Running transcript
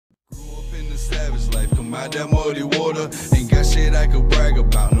the savage life, come out that muddy water. Ain't got shit I could brag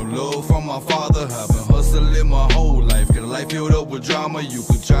about, no love from my father. I've been hustling my whole life, got a life filled up with drama. You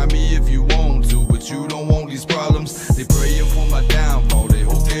could try me if you want to, but you don't want these problems. They praying for my downfall, they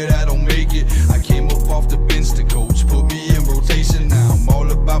hope that I don't make it. I came up off the bench, the coach put me in rotation. Now I'm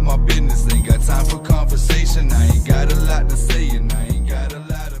all about my business, ain't got time for conversation. I ain't got a lot to say and I ain't got a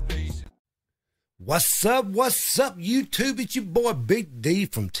lot of patience. What's up, YouTube? It's your boy Big D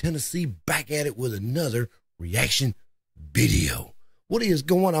from Tennessee, back at it with another reaction video. What is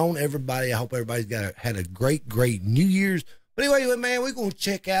going on, everybody? I hope everybody's had a great New Year's. But anyway, man, we're going to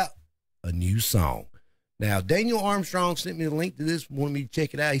check out a new song. Now, Daniel Armstrong sent me the link to this, wanted me to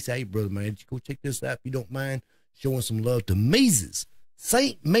check it out. He said, hey, brother, man, go check this out if you don't mind showing some love to Mesus,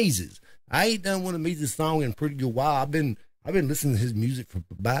 Saint Mesus. I ain't done one of Mesus' song in a pretty good while. I've been listening to his music for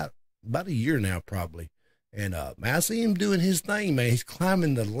about a year now, probably. And man, I see him doing his thing, man. He's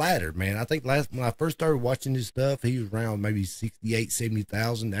climbing the ladder, man. I think when I first started watching his stuff, he was around maybe 68,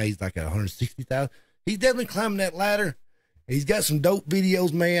 70,000. Now he's like at 160,000. He's definitely climbing that ladder. He's got some dope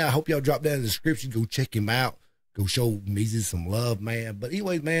videos, man. I hope y'all drop down in the description. Go check him out. Go show Mesus some love, man. But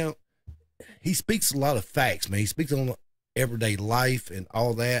anyway, man, he speaks a lot of facts, man. He speaks on everyday life and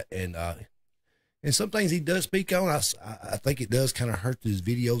all that. And some things he does speak on, I think it does kind of hurt his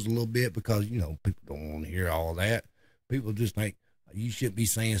videos a little bit because, you know, people don't want to hear all that. People just think you shouldn't be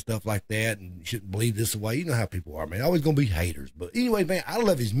saying stuff like that and you shouldn't believe this way. You know how people are, man. Always going to be haters. But anyway, man, I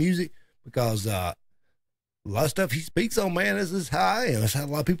love his music because a lot of stuff he speaks on, man, this is how I am. That's how a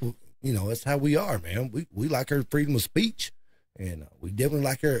lot of people, you know, that's how we are, man. We like our freedom of speech, and we definitely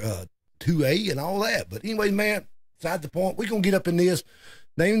like our 2A and all that. But anyway, man, beside the point, we're going to get up in this.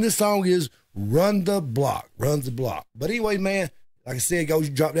 Name of this song is Run the Block, Runs the Block. But anyway, man, like I said, go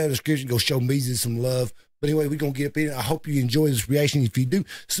drop down in the description, go show Mesus some love. But anyway, we're going to get up in it. I hope you enjoy this reaction. If you do,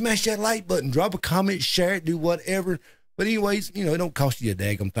 smash that like button, drop a comment, share it, do whatever. But anyways, you know, it don't cost you a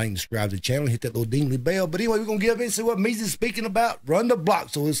daggum thing to subscribe to the channel, hit that little dingly bell. But anyway, we're going to get up in and see what Mesus is speaking about. Run the Block.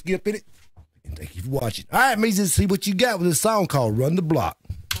 So let's get up in it. And thank you for watching. All right, Mesus, see what you got with this song called Run the Block.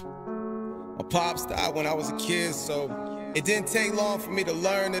 My pops died when I was a kid, so it didn't take long for me to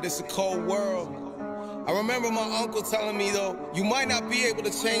learn that it's a cold world. I remember my uncle telling me, though, you might not be able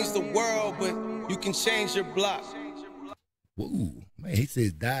to change the world, but you can change your block. Whoa, man, he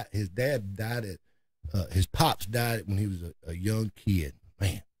said his dad died at his pops died when he was a young kid.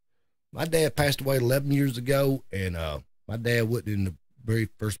 Man, my dad passed away 11 years ago, and my dad wasn't in the very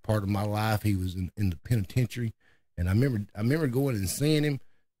first part of my life. He was in the penitentiary, and I remember going and seeing him.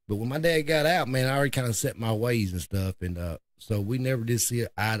 But when my dad got out, man, I already kind of set my ways and stuff, and so we never did see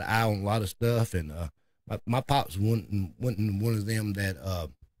eye to eye on a lot of stuff. And my pops wasn't one of them that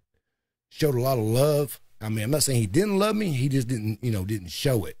showed a lot of love. I mean, I'm not saying he didn't love me. He just didn't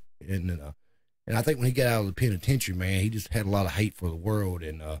show it. And I think when he got out of the penitentiary, man, he just had a lot of hate for the world.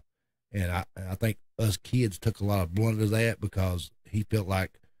 And I think us kids took a lot of blunt of that because he felt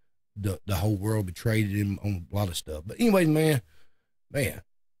like the whole world betrayed him on a lot of stuff. But anyway, man,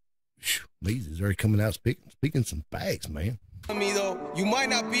 Mesus is already coming out speaking some facts, man. I mean, though, you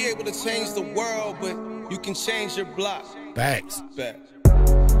might not be able to change the world, but you can change your block. Facts.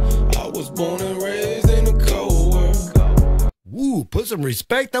 I was born and raised in a cold world. Woo, put some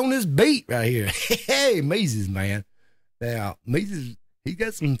respect on this beat right here. Hey, Mesus, man. Now, Mesus, he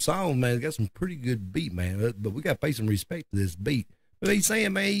got some songs, man. He got some pretty good beat, man. But we got to pay some respect to this beat. But he's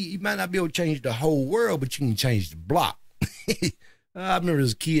saying, man, he might not be able to change the whole world, but you can change the block. I remember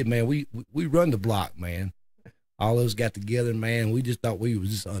as a kid, man, we run the block, man. All of us got together, man. We just thought we was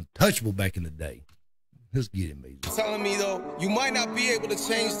just untouchable back in the day. Let's get it, Mesus. Telling me, though, you might not be able to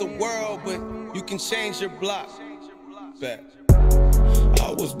change the world, but you can change your block.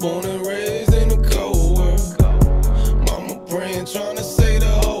 I was born and raised in a cold world. Mama praying, trying to say the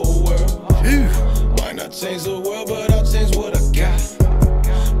whole world. Might not change the world, but I'll change what I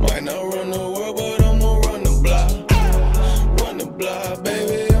got. Might not run the world, but I'm gonna run the block. Run the block,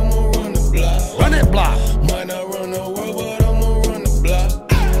 baby, I'm gonna run the block. Run that block. Might not run the world, but I'm gonna run the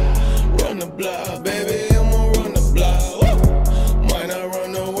block. Run the block, baby, I'm gonna run the block. Might not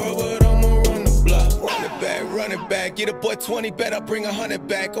run the world, but I'm gonna run the block. Run it back, get a boy 20, bet I bring 100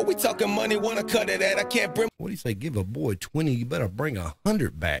 back. Oh, we talking money, wanna cut it at, I can't bring. What do you say? Give a boy 20, you better bring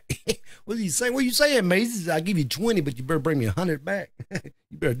 100 back. What do you say? What are you saying, Mesus? I give you 20, but you better bring me 100 back.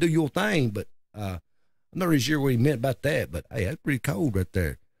 You better do your thing. But I'm not really sure what he meant about that. But hey, that's pretty cold right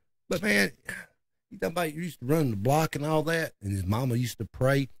there. But man, you talking about you used to run the block and all that, and his mama used to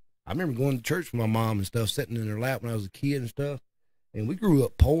pray. I remember going to church with my mom and stuff, sitting in her lap when I was a kid and stuff. And we grew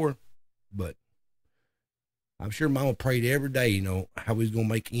up poor, but I'm sure Mama prayed every day, you know, how we was gonna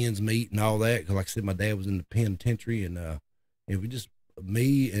make ends meet and all that. Cause like I said, my dad was in the penitentiary, and we just,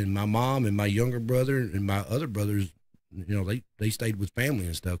 me and my mom and my younger brother and my other brothers, you know, they stayed with family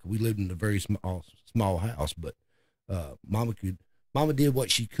and stuff. Cause we lived in a very small house, but Mama did what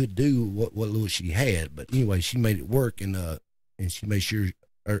she could do, what little she had. But anyway, she made it work, and she made sure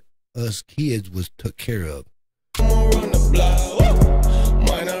us kids was took care of. I'm gonna run the block.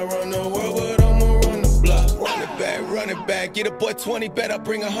 Might not run the world, but I'm gonna run the block. Run it back. Get a boy 20, bet I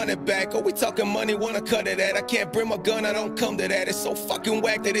bring 100 back. Oh, we talking money, wanna cut it at. I can't bring my gun, I don't come to that. It's so fucking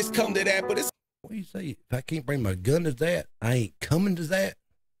whack that it's come to that, but it's. What do you say? If I can't bring my gun to that, I ain't coming to that,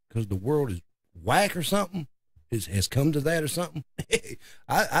 because the world is whack or something. Has come to that or something.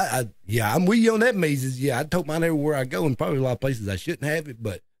 Yeah, I'm with you on that, Mesus. Yeah, I tote mine everywhere I go, and probably a lot of places I shouldn't have it,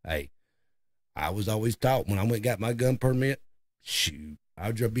 but hey, I was always taught when I went and got my gun permit, shoot,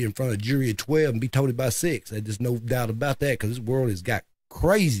 I'd just be in front of a jury of 12 and be toted by 6. There's just no doubt about that, because this world has got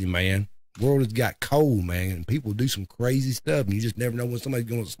crazy, man. The world has got cold, man, and people do some crazy stuff, and you just never know when somebody's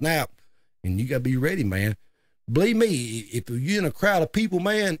going to snap, and you got to be ready, man. Believe me, if you're in a crowd of people,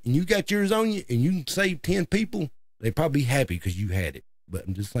 man, and you got yours on you, and you can save 10 people, they probably be happy because you had it. But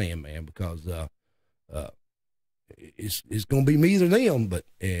I'm just saying, man, because it's gonna be me or them. But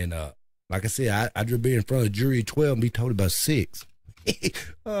like I said, I just be in front of a jury of 12 and be told about 6.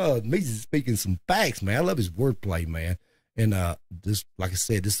 Mesus is speaking some facts, man. I love his wordplay, man. And this, like I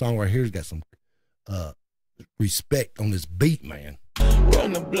said, this song right here's got some respect on this beat, man.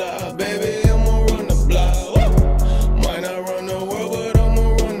 Run the block, baby, I'm gonna run the block. Might not run the world, but I'm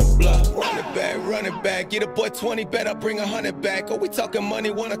gonna run the block. Run it back. Get a boy 20, bet I bring 100 back. Oh, we talking money,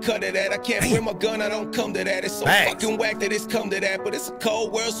 wanna cut it at. I can't bring my gun, I don't come to that. It's so fucking whack that it's come to that. But it's a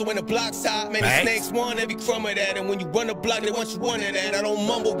cold world, so when the block's hot, man, the snakes want every crumb of that. And when you run the block, they want you one of that. I don't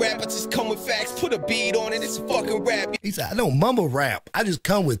mumble rap, I just come with facts. Put a beat on it, it's a fucking rap. He said, I don't mumble rap, I just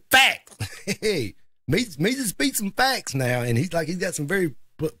come with facts. Hey, Mesus speaks some facts now, and he's got some very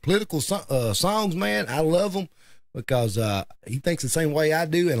political songs, man. I love them because he thinks the same way I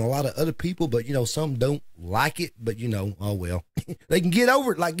do, and a lot of other people, but you know, some don't like it, but you know, oh well. They can get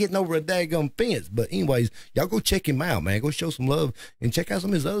over it like getting over a daggum fence. But anyways, y'all go check him out, man. Go show some love and check out some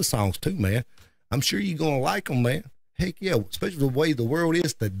of his other songs too, man. I'm sure you're gonna like them, man. Heck yeah, especially the way the world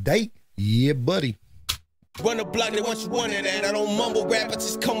is today. Yeah, buddy. Run the block, they want you one of that. I don't mumble rap, I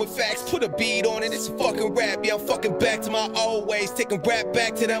just come with facts. Put a beat on it, it's a fucking rap. Yeah, I'm fucking back to my old ways. Taking rap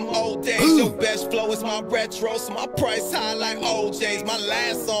back to them old days. Your best flow is my retro, so my price high like OJ's. My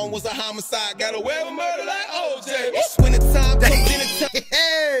last song was a homicide. Got away with murder like OJ. It's when the time comes, dinner time.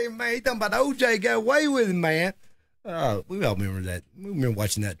 Hey, man, he talking about OJ got away with it, man. We all remember that. We remember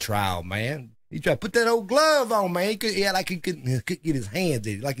watching that trial, man. He tried to put that old glove on, man. Like he couldn't get his hands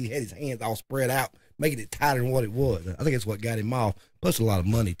in it. Like he had his hands all spread out, making it tighter than what it was. I think that's what got him off. Plus a lot of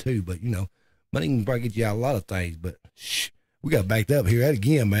money too, but you know, money can probably get you out a lot of things. But shh, we got backed up here that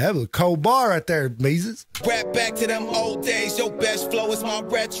again, man. That was a cold bar right there, Mesus. Rap back to them old days. Your best flow is my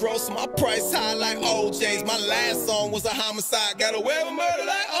retro, so my price high like OJ's. My last song was a homicide. Got away with murder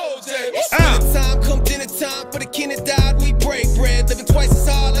like OJ. It's when the time come dinner time for the king that died. We break bread, living twice as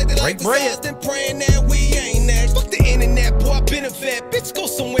hard like they like the stars. Then praying that we ain't next. Fuck the internet, boy. I been a vet. Bitch, go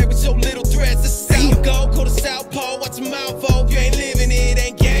somewhere with your little threads. This is how you go to South Pole. Watch your mouth off. You ain't living it,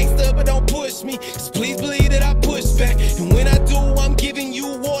 ain't gangster, but don't push me. Just please believe that I push back. And when I do, I'm giving you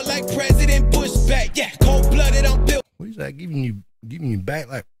war like President Bush back. Yeah, cold blooded, I'm built. What is that? Giving you back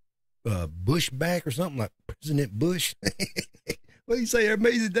like Bush back or something, like President Bush? What do you say there,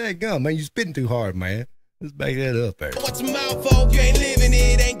 Mesus? Daggum, man, you spitting too hard, man. Let's back that up there. Watch your mouth off, you ain't living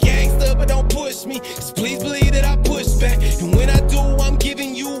it, ain't gangster, but don't push me. Just please believe that I push back. And when I do, I'm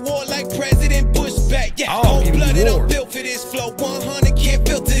giving you war like President Bush back. Yeah, cold blooded, I'm built for this flow. 100 can't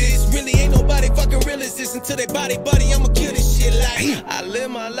filter this. Really ain't nobody fucking real as this until they body, buddy. I'ma kill this shit like I live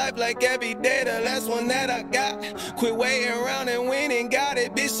my life like every day, the last one that I got. Quit waiting around and win and got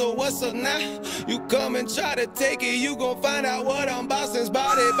it, bitch. So what's up now? You come and try to take it, you gon' find out what I'm about since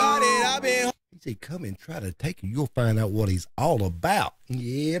body. I've been. He said, come and try to take it. You'll find out what he's all about.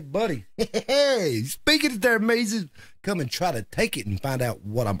 Yeah, buddy. Hey, speaking of there, Mesus, come and try to take it and find out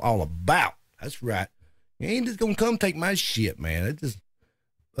what I'm all about. That's right. You ain't just going to come take my shit, man. It just,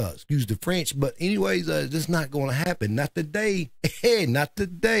 excuse the French, but anyways, it's not going to happen. Not today. Hey, not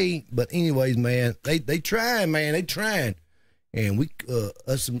today. But anyways, man, they trying, man. They trying. And we,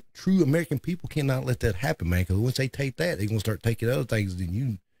 us some true American people cannot let that happen, man. Because once they take that, they're going to start taking other things. Then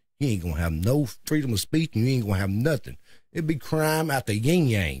you ain't gonna have no freedom of speech, and you ain't gonna have nothing. It'd be crime out the yin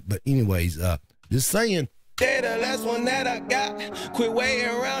yang. But anyways, just saying, They the last one that I got. Quit waiting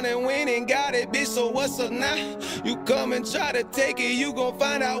around and win and got it, bitch, so what's up now? You come and try to take it, you gon'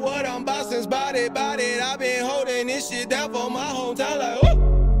 find out what I'm about since bout it. I been holding this shit down for my hometown like,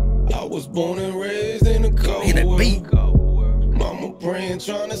 woo! I was born and raised in the cold world. Mama praying,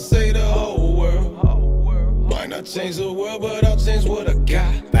 trying to save the whole world. Might not change the world, but I'll change what I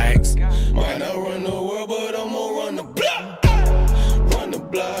got. Facts. Might not run the world, but I'm gonna run the block. Run the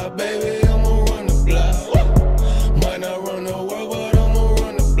block, baby, I'm gonna run the block. Might not run the world, but I'm gonna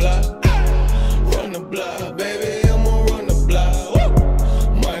run the block. Run the block, baby, I'm gonna run the block.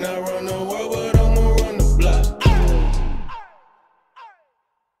 Might not run the world, but I'm gonna run the block.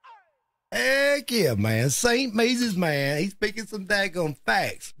 Heck yeah, man. St. Mesus, man. He's speaking some daggone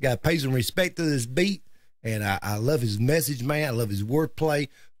facts. Got to pay some respect to this beat. And I love his message, man. I love his wordplay.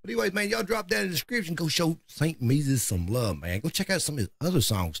 But anyways, man, y'all drop down in the description. Go show St. Mesus some love, man. Go check out some of his other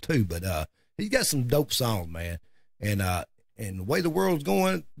songs, too. But he's got some dope songs, man. And the way the world's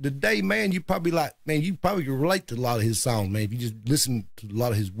going today, man, you probably can relate to a lot of his songs, man, if you just listen to a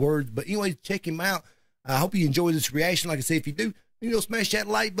lot of his words. But anyways, check him out. I hope you enjoy this reaction. Like I said, if you do, smash that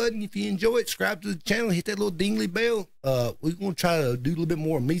like button. If you enjoy it, subscribe to the channel, hit that little dingly bell. We're going to try to do a little bit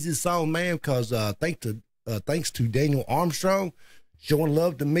more Mesus song, man, because thanks to Daniel Armstrong showing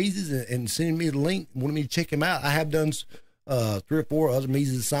love to Mesus and sending me the link, wanting me to check him out. I have done 3 or 4 other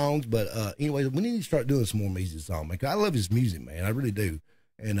Mesus songs, but anyway, we need to start doing some more Mesus songs, man, 'cause I love his music, man. I really do.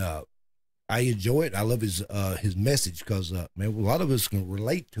 And I enjoy it. I love his message because, man, a lot of us can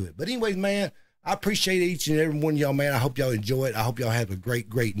relate to it. But anyways, man, I appreciate each and every one of y'all, man. I hope y'all enjoy it. I hope y'all have a great,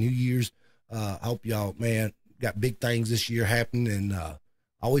 great New Year's. I hope y'all, man, got big things this year happening. And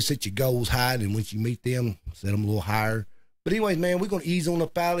always set your goals high. And once you meet them, set them a little higher. But anyways, man, we're going to ease on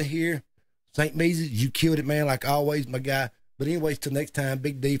up out of here. St. Mesus, you killed it, man, like always, my guy. But anyways, till next time,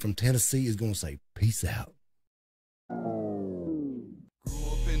 Big D from Tennessee is going to say peace out.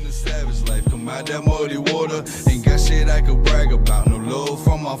 Savage life, come out that muddy water. Ain't got shit I could brag about. No love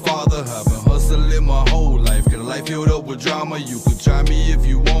from my father. I've been hustling my whole life. Got a life filled up with drama. You could try me if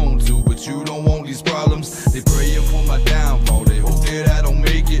you want to, but you